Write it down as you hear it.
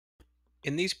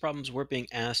In these problems, we're being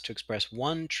asked to express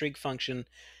one trig function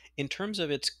in terms of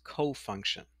its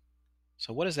cofunction.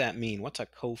 So what does that mean? What's a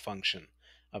cofunction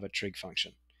of a trig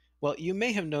function? Well, you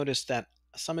may have noticed that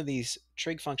some of these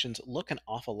trig functions look an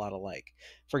awful lot alike.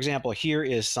 For example, here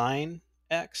is sine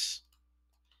x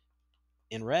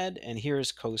in red, and here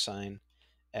is cosine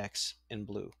x in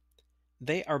blue.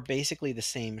 They are basically the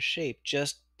same shape,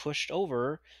 just pushed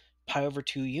over pi over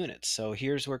 2 units. So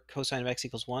here's where cosine of x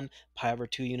equals 1, pi over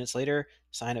 2 units later,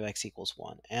 sine of x equals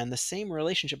 1. And the same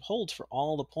relationship holds for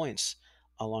all the points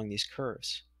along these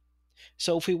curves.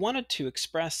 So if we wanted to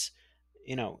express,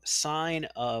 sine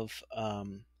of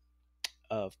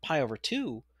pi over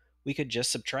 2, we could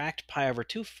just subtract pi over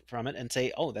 2 from it and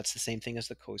say, oh, that's the same thing as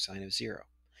the cosine of 0.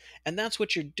 And that's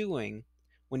what you're doing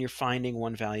when you're finding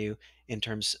one value in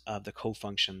terms of the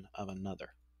cofunction of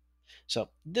another. So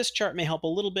this chart may help a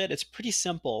little bit. It's pretty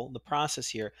simple, the process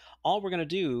here. All we're going to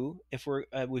do, if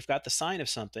we've got the sine of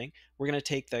something, we're going to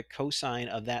take the cosine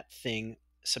of that thing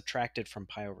subtracted from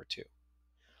pi over 2.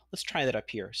 Let's try that up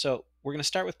here. So we're going to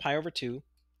start with pi over 2,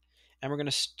 and we're going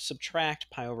to subtract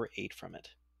pi over 8 from it.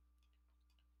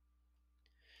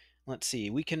 Let's see,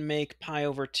 we can make pi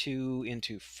over 2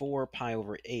 into 4 pi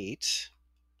over 8.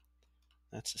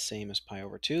 That's the same as pi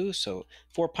over 2. So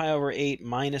 4 pi over 8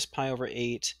 minus pi over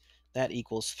 8, that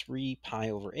equals 3 pi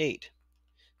over 8.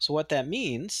 So what that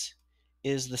means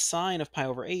is the sine of pi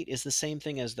over 8 is the same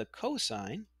thing as the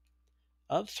cosine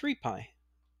of 3 pi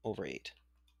over 8.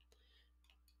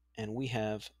 And we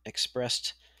have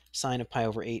expressed sine of pi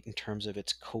over 8 in terms of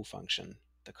its cofunction,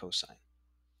 the cosine.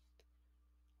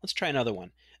 Let's try another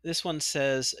one. This one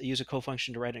says use a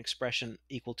cofunction to write an expression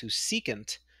equal to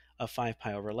secant of 5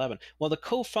 pi over 11. Well, the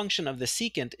cofunction of the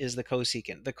secant is the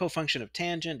cosecant. The cofunction of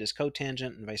tangent is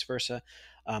cotangent and vice versa.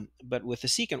 But with the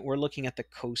secant, we're looking at the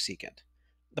cosecant.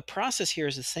 The process here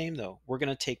is the same, though. We're going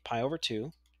to take pi over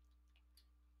 2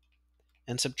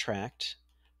 and subtract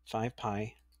 5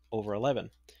 pi over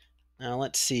 11. Now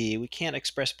let's see, we can't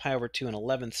express pi over 2 in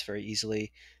 11ths very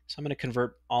easily, so I'm going to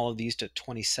convert all of these to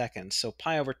 22nds. So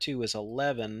pi over 2 is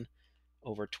 11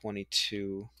 over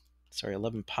 22,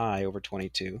 11 pi over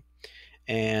 22.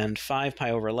 And 5 pi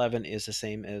over 11 is the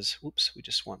same as, whoops, we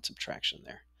just want subtraction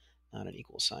there, not an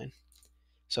equal sign.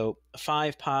 So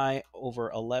 5 pi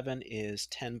over 11 is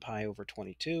 10 pi over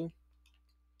 22.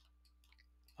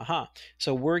 Aha,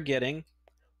 so we're getting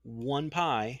 1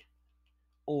 pi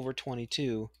over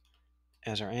 22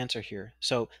 as our answer here.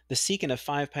 So the secant of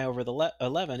 5 pi over the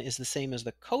 11 is the same as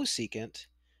the cosecant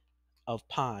of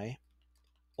pi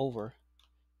over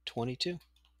 22.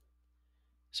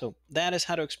 So that is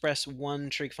how to express one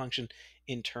trig function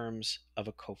in terms of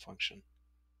a cofunction.